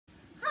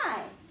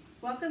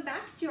Welcome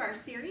back to our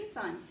series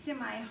on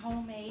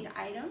semi-homemade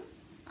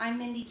items. I'm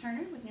Mindy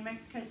Turner with New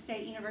Mexico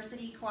State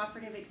University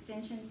Cooperative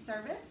Extension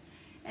Service,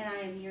 and I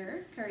am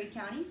your Curry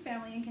County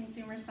Family and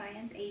Consumer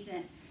Science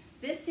Agent.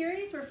 This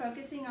series we're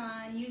focusing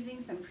on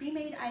using some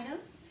pre-made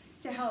items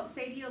to help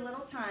save you a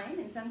little time.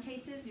 In some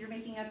cases you're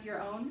making up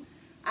your own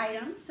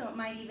items, so it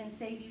might even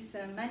save you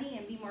some money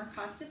and be more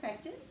cost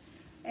effective.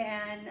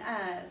 And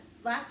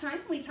last time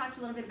we talked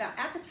a little bit about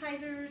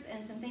appetizers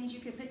and some things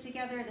you could put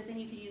together that then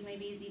you could use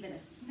maybe as even a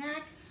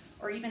snack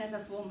or even as a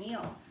full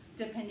meal,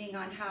 depending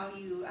on how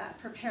you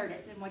prepared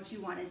it and what you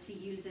wanted to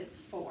use it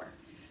for.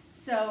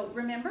 So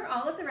remember,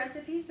 all of the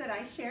recipes that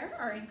I share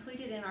are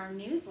included in our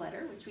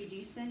newsletter, which we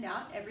do send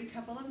out every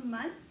couple of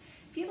months.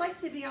 If you'd like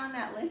to be on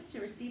that list to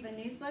receive a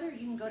newsletter, you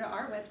can go to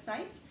our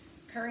website,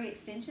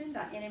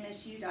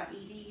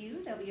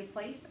 curryextension.nmsu.edu. There'll be a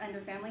place under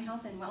Family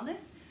Health and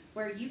Wellness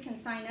where you can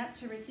sign up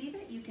to receive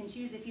it. You can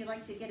choose if you'd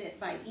like to get it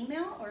by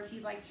email or if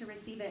you'd like to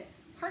receive it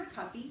hard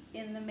copy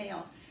in the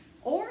mail.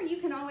 Or you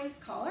can always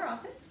call our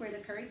office. We're the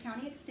Curry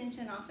County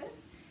Extension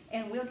Office,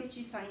 and we'll get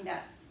you signed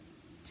up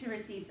to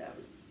receive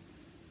those.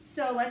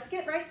 So let's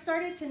get right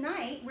started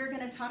tonight. We're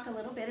going to talk a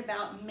little bit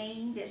about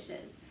main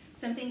dishes.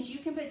 Some things you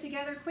can put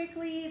together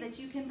quickly that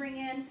you can bring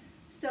in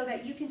so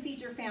that you can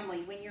feed your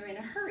family when you're in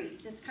a hurry.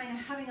 Just kind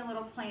of having a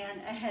little plan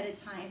ahead of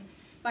time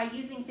by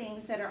using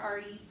things that are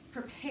already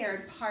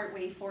prepared part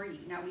way for you.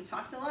 Now, we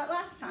talked a lot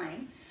last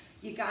time.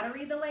 You got to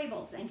read the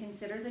labels and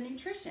consider the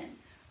nutrition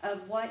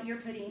of what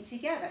you're putting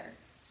together.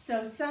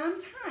 So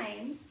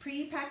sometimes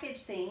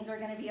pre-packaged things are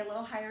going to be a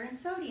little higher in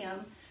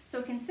sodium.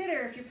 So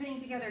consider if you're putting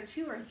together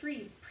 2 or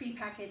 3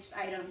 pre-packaged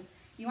items,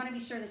 you want to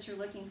be sure that you're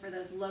looking for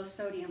those low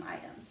sodium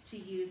items to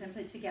use and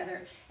put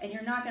together, and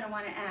you're not going to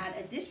want to add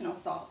additional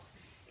salt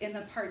in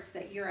the parts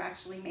that you're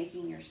actually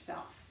making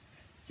yourself.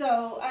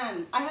 So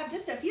I have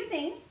just a few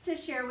things to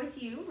share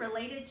with you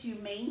related to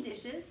main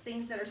dishes,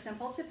 things that are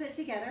simple to put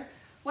together.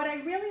 What I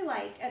really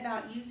like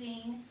about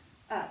using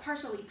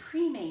partially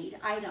pre-made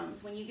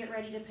items when you get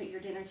ready to put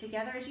your dinner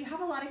together is you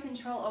have a lot of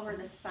control over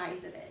the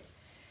size of it.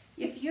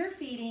 If you're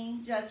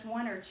feeding just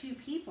 1 or 2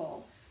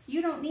 people,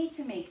 you don't need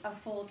to make a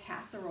full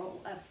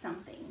casserole of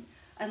something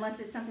unless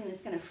it's something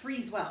that's going to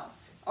freeze well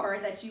or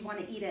that you want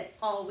to eat it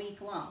all week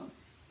long.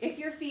 If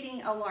you're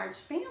feeding a large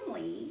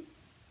family,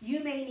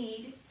 you may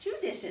need 2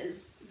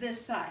 dishes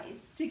this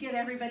size to get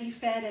everybody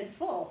fed and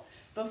full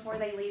before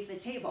they leave the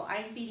table.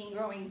 I'm feeding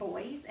growing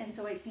boys, and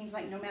so it seems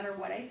like no matter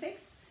what I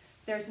fix,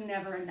 there's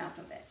never enough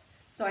of it.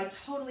 So I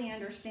totally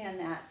understand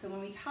that. So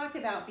when we talk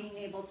about being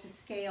able to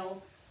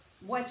scale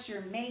what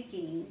you're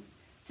making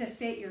to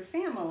fit your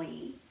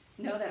family,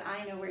 know that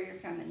I know where you're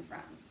coming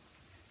from.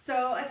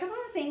 So a couple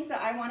of things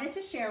that I wanted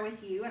to share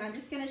with you, and I'm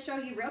just going to show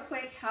you real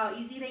quick how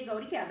easy they go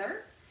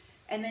together,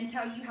 and then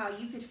tell you how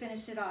you could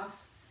finish it off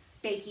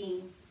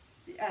baking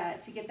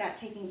to get that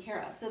taken care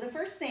of. So the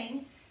first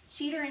thing,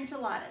 cheater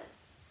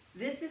enchiladas.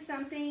 This is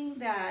something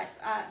that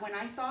when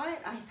I saw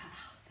it, I thought,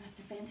 oh, that's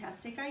a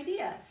fantastic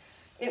idea.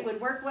 It would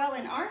work well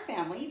in our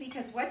family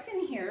because what's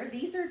in here,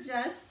 these are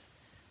just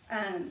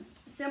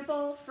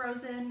simple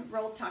frozen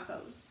rolled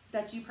tacos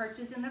that you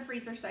purchase in the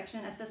freezer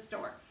section at the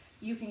store.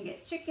 You can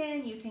get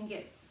chicken, you can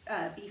get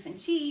beef and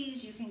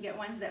cheese, you can get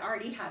ones that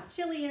already have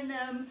chili in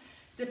them,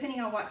 depending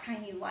on what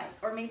kind you like.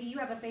 Or maybe you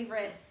have a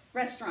favorite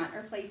restaurant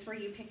or place where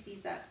you pick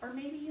these up, or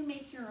maybe you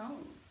make your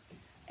own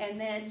and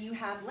then you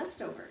have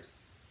leftovers.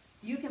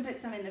 You can put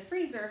some in the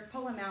freezer,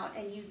 pull them out,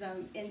 and use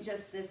them in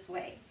just this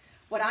way.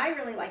 What I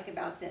really like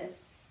about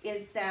this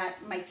is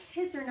that my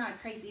kids are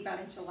not crazy about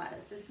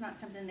enchiladas. It's not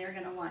something they're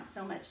going to want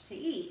so much to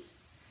eat,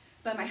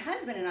 but my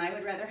husband and I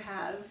would rather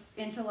have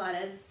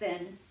enchiladas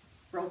than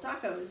rolled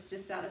tacos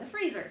just out of the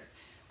freezer.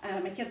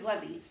 My kids love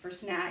these for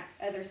snack,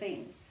 other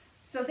things.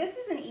 So this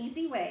is an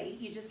easy way.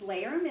 You just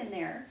layer them in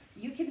there.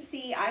 You can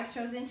see I've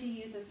chosen to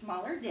use a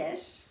smaller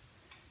dish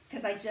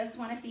because I just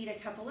want to feed a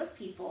couple of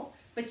people,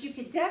 but you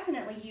could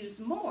definitely use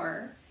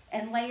more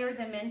and layer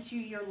them into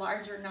your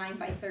larger 9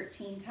 by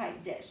 13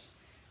 type dish.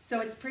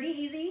 So it's pretty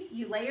easy.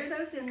 You layer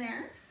those in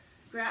there,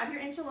 grab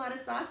your enchilada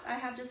sauce. I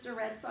have just a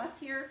red sauce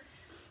here.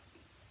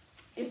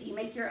 If you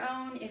make your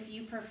own, if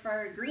you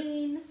prefer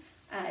green,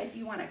 if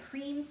you want a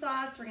cream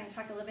sauce, we're going to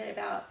talk a little bit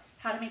about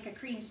how to make a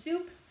cream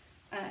soup.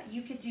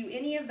 You could do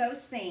any of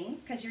those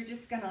things because you're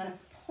just going to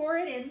pour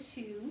it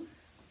into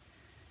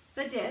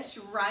the dish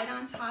right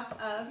on top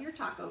of your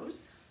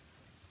tacos.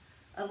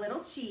 A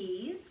little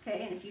cheese,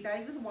 okay, and if you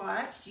guys have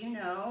watched, you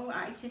know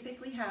I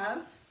typically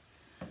have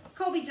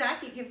Colby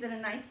Jack. It gives it a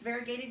nice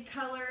variegated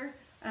color,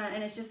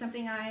 and it's just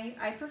something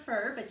I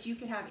prefer, but you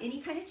could have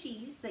any kind of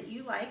cheese that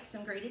you like,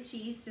 some grated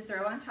cheese to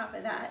throw on top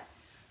of that.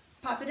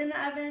 Pop it in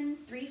the oven,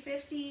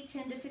 350,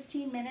 10 to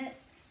 15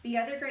 minutes. The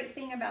other great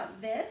thing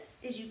about this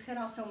is you could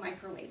also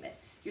microwave it.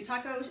 Your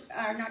tacos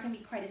are not going to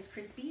be quite as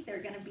crispy. They're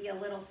going to be a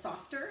little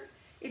softer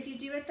if you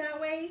do it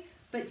that way,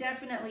 but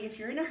definitely if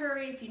you're in a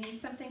hurry, if you need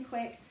something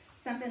quick,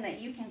 something that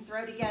you can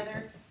throw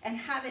together and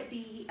have it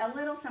be a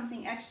little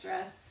something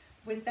extra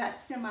with that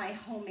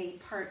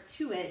semi-homemade part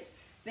to it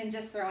than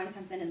just throwing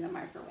something in the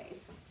microwave.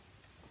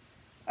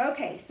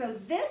 Okay, so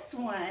this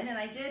one, and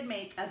I did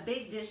make a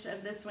big dish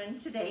of this one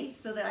today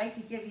so that I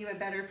could give you a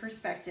better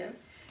perspective.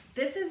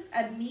 This is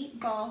a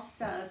meatball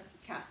sub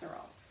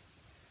casserole.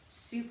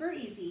 Super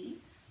easy,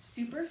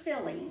 super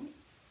filling,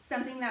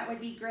 something that would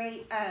be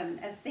great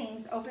as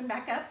things open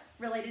back up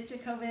related to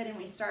COVID and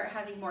we start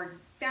having more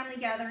family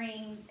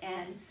gatherings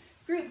and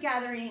group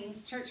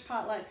gatherings, church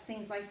potlucks,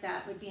 things like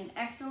that would be an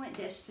excellent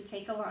dish to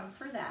take along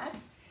for that.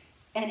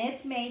 And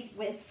it's made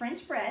with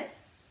French bread,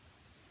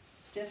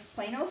 just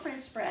plain old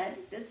French bread.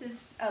 This is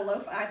a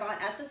loaf I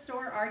bought at the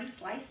store, already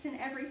sliced and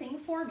everything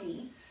for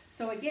me.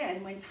 So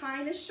again, when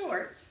time is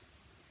short,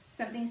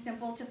 something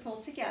simple to pull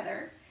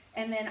together.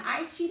 And then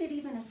I cheated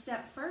even a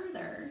step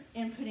further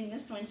in putting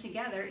this one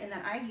together in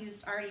that I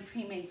used already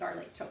pre-made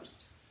garlic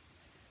toast.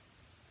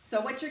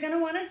 So what you're gonna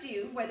wanna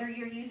do, whether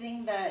you're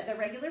using the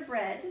regular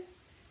bread,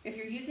 if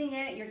you're using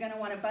it, you're gonna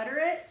wanna butter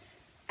it,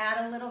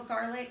 add a little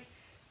garlic.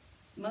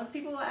 Most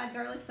people will add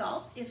garlic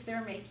salt if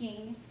they're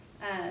making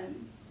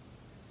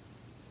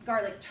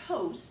garlic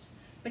toast,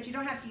 but you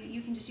don't have to.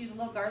 You can just use a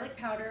little garlic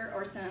powder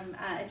or some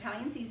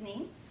Italian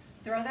seasoning.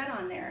 Throw that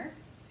on there.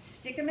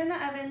 Stick them in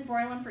the oven,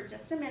 broil them for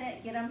just a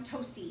minute, get them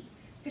toasty.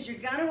 Because you're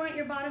gonna want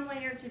your bottom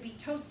layer to be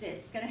toasted.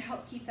 It's gonna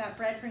help keep that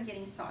bread from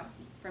getting soggy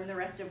from the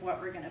rest of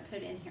what we're gonna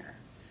put in here.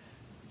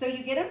 So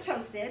you get them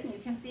toasted, and you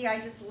can see I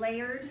just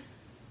layered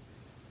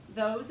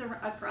those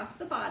across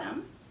the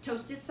bottom,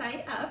 toasted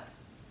side up.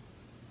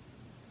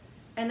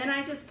 And then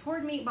I just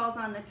poured meatballs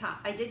on the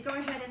top. I did go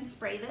ahead and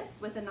spray this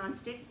with a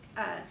nonstick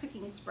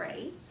cooking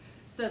spray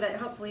so that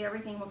hopefully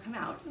everything will come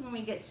out when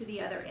we get to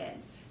the other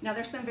end. Now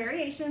there's some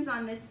variations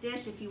on this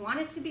dish. If you want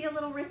it to be a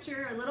little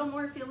richer, a little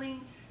more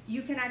filling,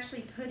 you can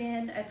actually put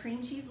in a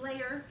cream cheese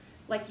layer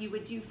like you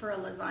would do for a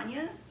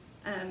lasagna.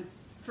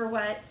 For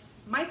what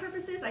my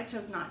purpose is, I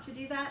chose not to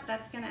do that.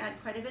 That's gonna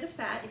add quite a bit of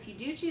fat. If you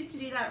do choose to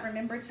do that,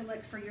 remember to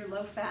look for your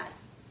low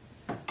fat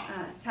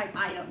type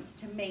items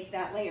to make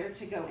that layer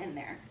to go in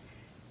there.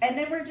 And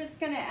then we're just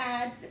gonna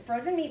add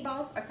frozen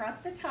meatballs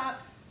across the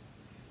top.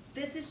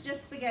 This is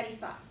just spaghetti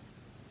sauce.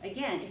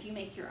 Again, if you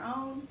make your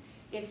own,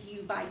 if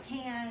you buy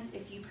canned,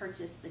 if you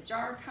purchase the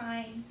jar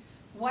kind,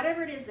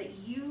 whatever it is that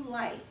you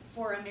like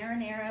for a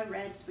marinara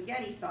red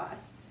spaghetti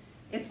sauce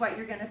is what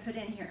you're gonna put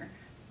in here.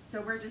 So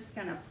we're just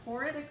gonna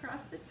pour it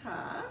across the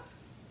top,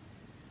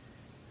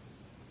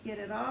 get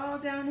it all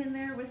down in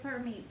there with our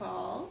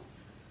meatballs.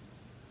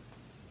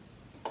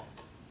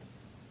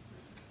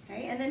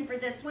 Okay, and then for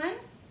this one,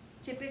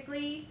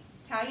 typically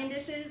Italian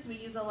dishes, we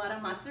use a lot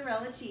of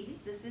mozzarella cheese.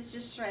 This is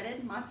just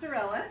shredded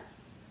mozzarella.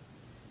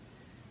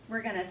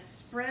 We're gonna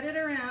spread it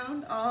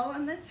around all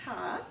on the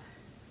top.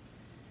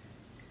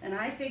 And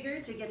I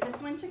figured to get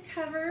this one to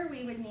cover,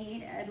 we would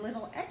need a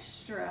little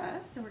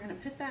extra. So we're gonna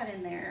put that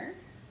in there.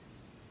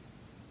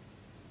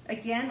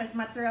 Again, with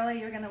mozzarella,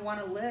 you're gonna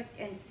wanna look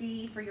and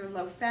see for your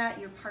low fat,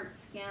 your part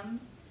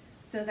skim,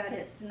 so that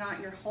it's not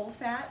your whole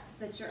fats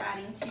that you're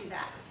adding to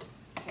that,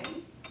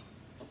 okay?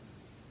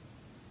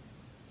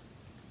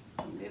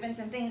 Moving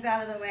some things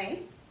out of the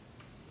way.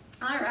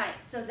 All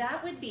right, so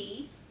that would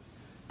be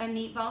a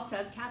meatball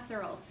sub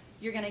casserole.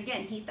 You're gonna,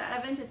 again, heat the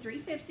oven to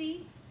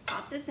 350,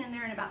 pop this in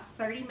there in about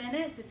 30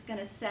 minutes. It's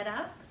gonna set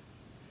up.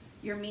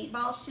 Your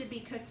meatballs should be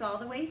cooked all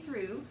the way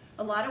through.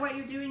 A lot of what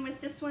you're doing with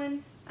this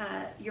one,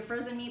 your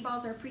frozen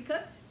meatballs are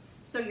pre-cooked,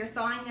 so you're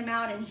thawing them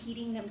out and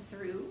heating them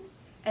through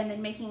and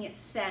then making it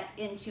set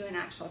into an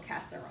actual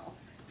casserole.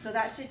 So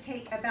that should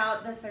take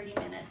about the 30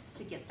 minutes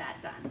to get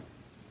that done.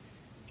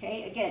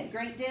 Okay, again,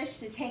 great dish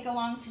to take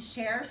along to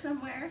share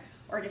somewhere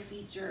or to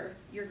feed your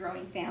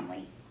growing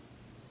family.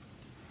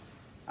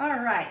 All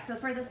right, so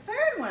for the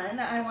third one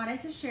that I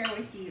wanted to share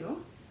with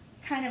you,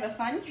 kind of a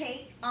fun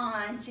take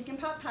on chicken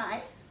pot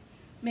pie,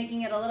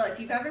 making it a little, if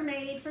you've ever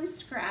made from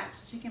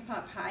scratch chicken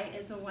pot pie,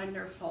 it's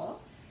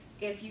wonderful.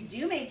 If you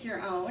do make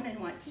your own and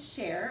want to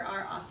share,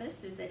 our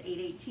office is at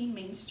 818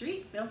 Main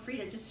Street. Feel free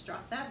to just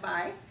drop that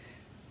by.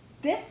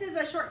 This is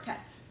a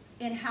shortcut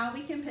in how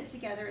we can put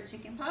together a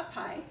chicken pot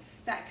pie,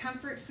 that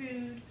comfort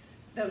food,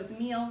 those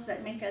meals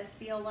that make us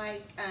feel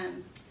like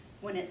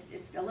when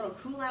it's a little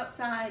cool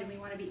outside and we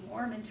want to be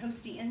warm and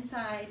toasty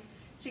inside,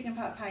 chicken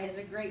pot pie is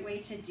a great way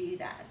to do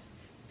that.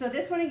 So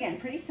this one, again,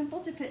 pretty simple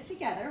to put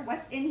together.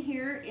 What's in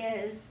here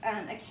is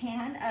a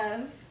can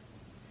of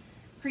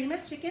cream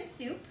of chicken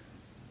soup,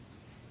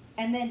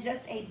 and then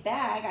just a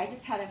bag. I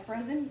just had a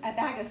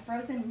bag of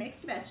frozen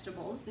mixed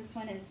vegetables. This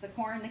one is the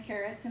corn, the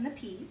carrots, and the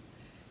peas,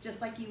 just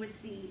like you would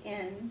see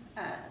in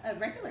a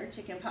regular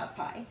chicken pot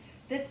pie.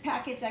 This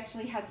package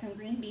actually had some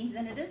green beans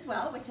in it as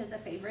well, which is a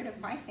favorite of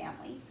my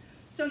family.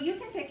 So you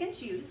can pick and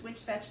choose which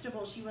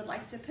vegetables you would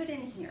like to put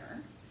in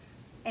here.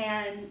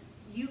 And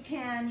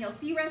you'll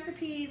see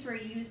recipes where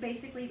you use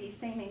basically these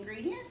same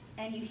ingredients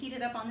and you heat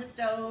it up on the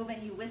stove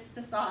and you whisk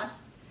the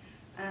sauce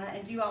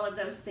and do all of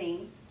those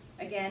things.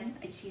 Again,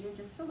 I cheated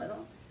just a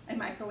little. I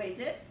microwaved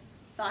it,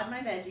 thawed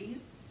my veggies,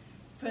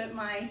 put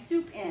my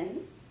soup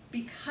in.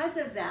 Because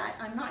of that,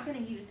 I'm not gonna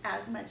use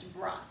as much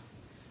broth.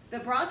 The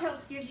broth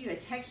helps give you a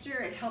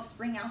texture, it helps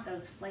bring out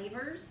those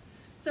flavors.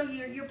 So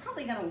you're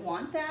probably gonna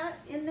want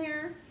that in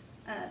there,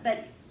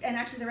 And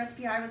actually the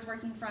recipe I was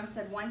working from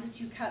said 1 to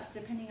 2 cups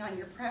depending on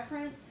your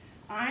preference.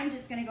 I'm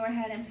just going to go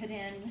ahead and put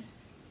in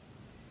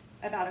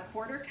about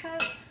 1/4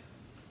 cup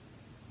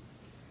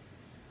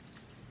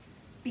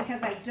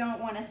because I don't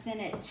want to thin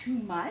it too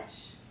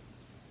much.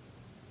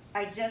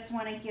 I just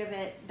want to give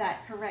it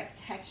that correct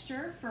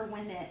texture for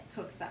when it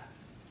cooks up.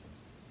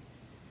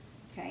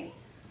 Okay,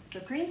 so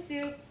cream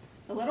soup,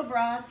 a little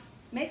broth,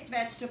 mixed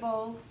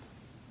vegetables,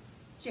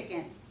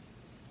 chicken.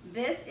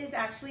 This is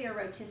actually a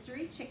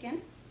rotisserie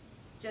chicken,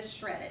 just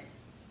shredded.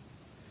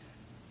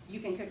 You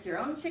can cook your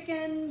own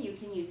chicken, you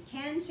can use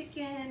canned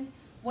chicken,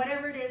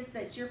 whatever it is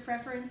that's your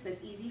preference,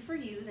 that's easy for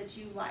you, that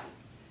you like.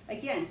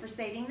 Again, for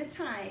saving the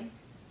time,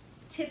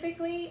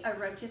 typically a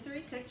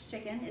rotisserie cooked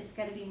chicken is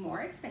going to be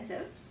more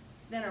expensive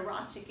than a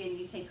raw chicken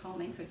you take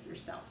home and cook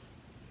yourself.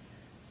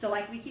 So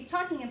like we keep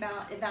talking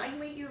about,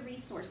 evaluate your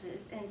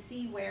resources and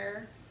see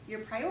where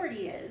your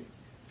priority is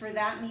for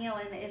that meal,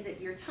 and is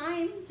it your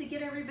time to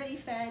get everybody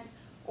fed,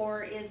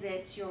 or is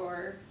it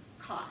your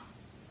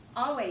cost?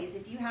 Always,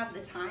 if you have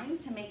the time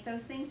to make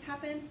those things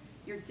happen,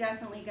 you're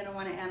definitely going to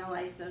want to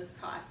analyze those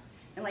costs.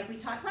 And like we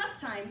talked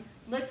last time,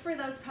 look for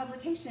those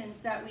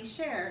publications that we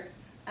shared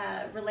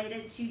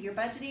related to your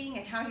budgeting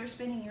and how you're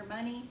spending your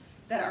money,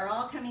 that are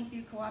all coming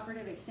through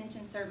Cooperative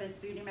Extension Service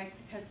through New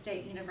Mexico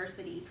State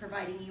University,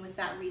 providing you with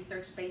that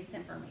research-based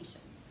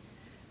information.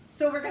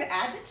 So we're going to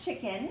add the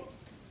chicken.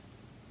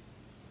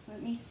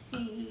 Let me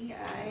see,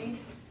 I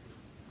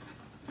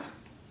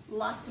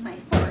lost my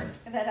fork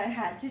that I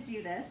had to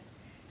do this.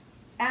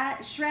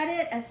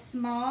 Shred it as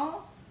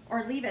small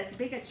or leave as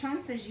big a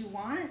chunks as you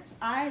want.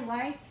 I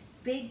like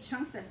big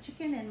chunks of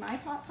chicken in my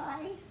pot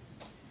pie.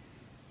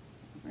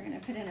 We're going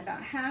to put in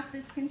about half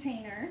this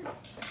container.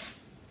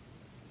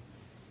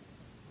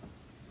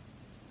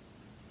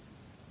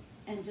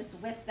 And just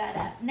whip that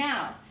up.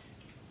 Now,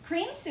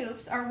 cream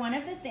soups are one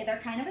of the things, they're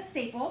kind of a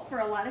staple for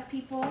a lot of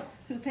people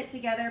who put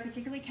together,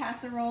 particularly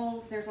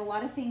casseroles. There's a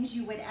lot of things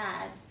you would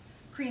add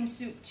cream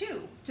soup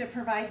to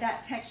provide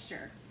that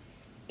texture.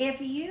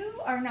 If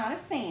you are not a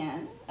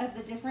fan of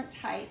the different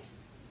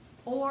types,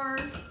 or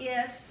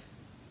if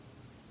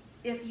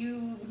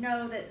you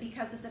know that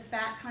because of the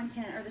fat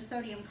content or the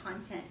sodium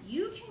content,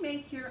 you can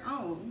make your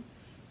own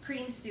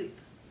cream soup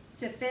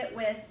to fit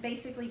with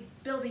basically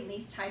building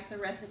these types of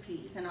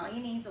recipes. And all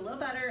you need is a little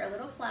butter, a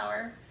little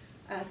flour,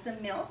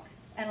 some milk,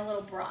 and a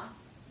little broth.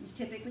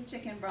 Typically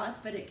chicken broth,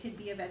 but it could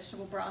be a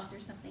vegetable broth or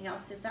something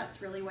else if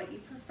that's really what you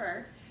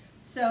prefer.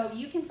 So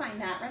you can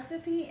find that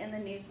recipe in the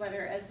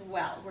newsletter as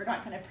well. We're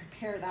not going to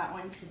prepare that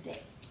one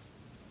today.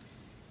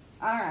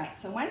 All right,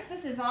 so once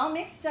this is all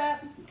mixed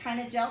up, kind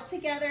of gelled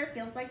together,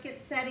 feels like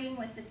it's setting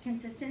with the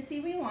consistency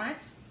we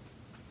want.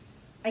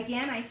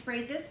 Again, I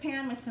sprayed this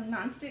pan with some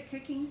nonstick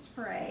cooking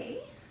spray,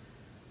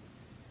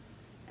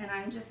 and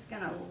I'm just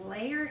going to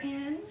layer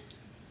in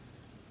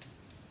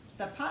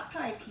the pot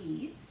pie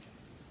piece,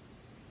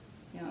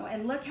 you know,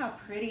 and look how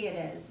pretty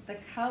it is. The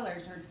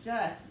colors are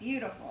just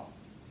beautiful.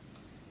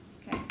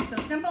 Okay, so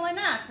simple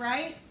enough,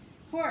 right?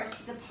 Of course,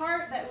 the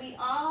part that we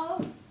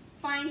all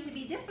find to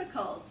be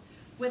difficult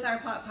with our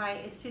pot pie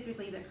is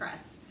typically the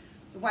crust.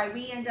 Why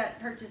we end up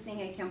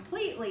purchasing a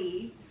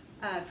completely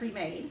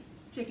pre-made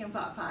chicken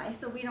pot pie,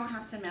 so we don't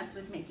have to mess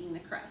with making the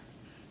crust.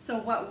 So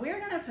what we're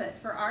going to put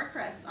for our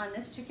crust on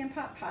this chicken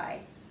pot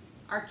pie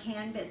are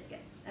canned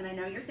biscuits. And I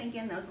know you're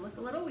thinking those look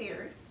a little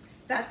weird.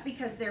 That's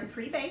because they're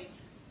pre-baked.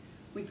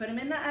 We put them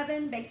in the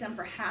oven, baked them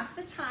for half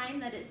the time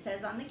that it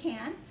says on the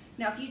can.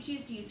 Now if you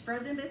choose to use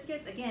frozen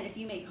biscuits, again, if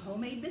you make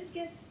homemade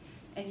biscuits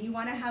and you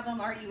want to have them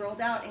already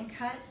rolled out and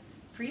cut,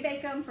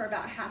 pre-bake them for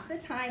about half the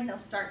time, they'll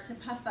start to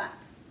puff up.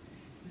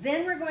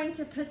 Then we're going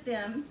to put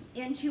them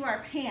into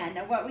our pan.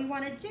 Now what we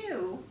want to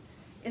do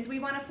is we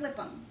want to flip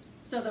them.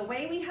 So the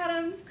way we had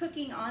them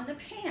cooking on the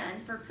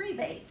pan for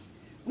pre-bake,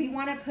 we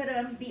want to put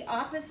them the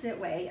opposite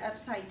way,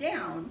 upside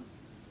down,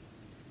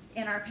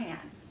 in our pan.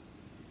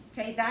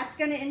 Okay, that's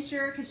going to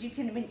ensure, because you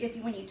can,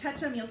 when you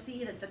touch them, you'll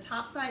see that the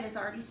top side has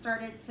already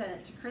started to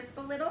crisp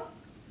a little,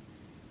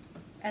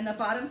 and the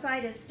bottom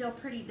side is still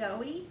pretty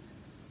doughy.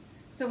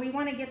 So we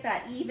want to get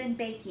that even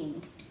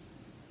baking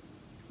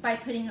by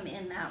putting them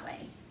in that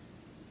way.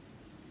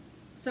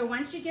 So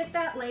once you get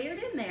that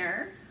layered in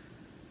there,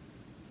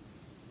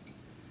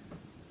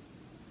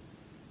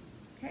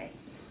 okay,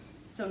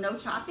 so no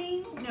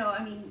chopping,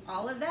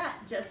 all of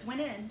that just went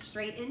in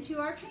straight into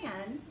our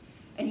pan,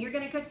 and you're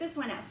going to cook this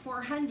one at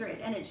 400,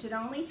 and it should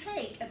only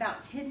take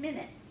about 10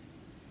 minutes.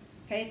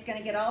 Okay, it's going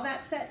to get all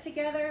that set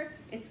together.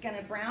 It's going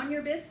to brown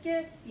your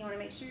biscuits. You want to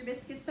make sure your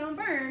biscuits don't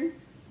burn,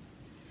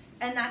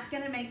 and that's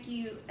going to make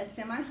you a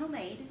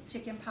semi-homemade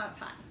chicken pot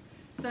pie.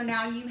 So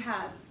now you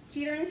have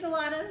cheater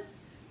enchiladas,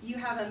 you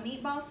have a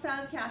meatball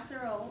sub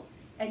casserole,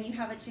 and you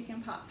have a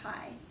chicken pot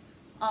pie,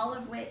 all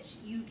of which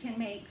you can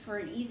make for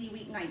an easy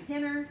weeknight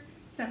dinner,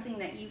 something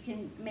that you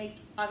can make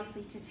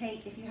obviously to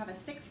take if you have a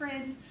sick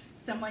friend,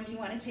 someone you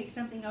want to take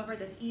something over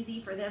that's easy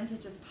for them to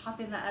just pop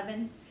in the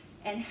oven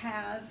and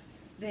have.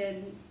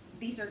 Then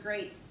these are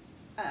great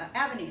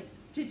avenues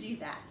to do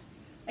that.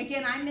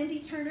 Again, I'm Mindy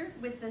Turner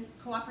with the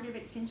Cooperative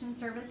Extension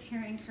Service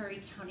here in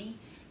Curry County.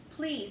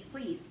 Please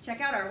check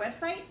out our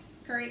website,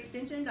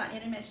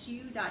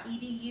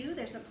 curryextension.nmsu.edu.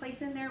 There's a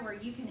place in there where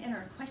you can enter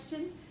a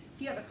question.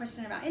 If you have a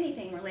question about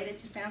anything related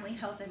to family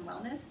health and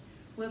wellness,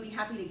 we'll be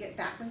happy to get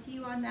back with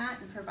you on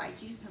that and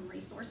provide you some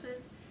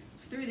resources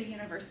through the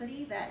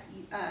university that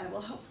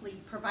will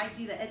hopefully provide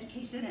you the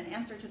education and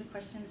answer to the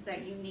questions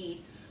that you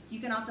need. You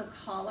can also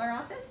call our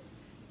office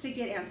to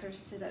get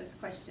answers to those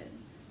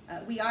questions.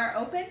 We are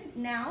open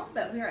now,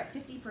 but we are at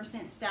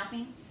 50%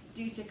 staffing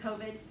due to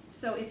COVID.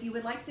 So if you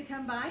would like to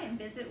come by and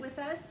visit with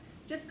us,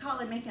 just call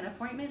and make an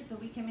appointment so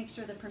we can make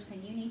sure the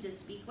person you need to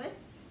speak with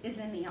is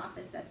in the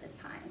office at the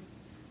time.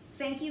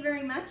 Thank you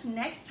very much.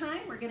 Next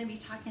time, we're going to be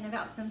talking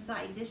about some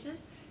side dishes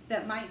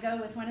that might go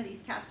with one of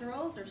these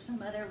casseroles or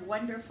some other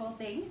wonderful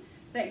thing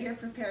that you're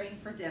preparing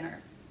for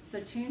dinner. So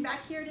tune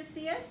back here to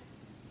see us.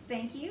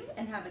 Thank you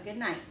and have a good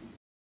night.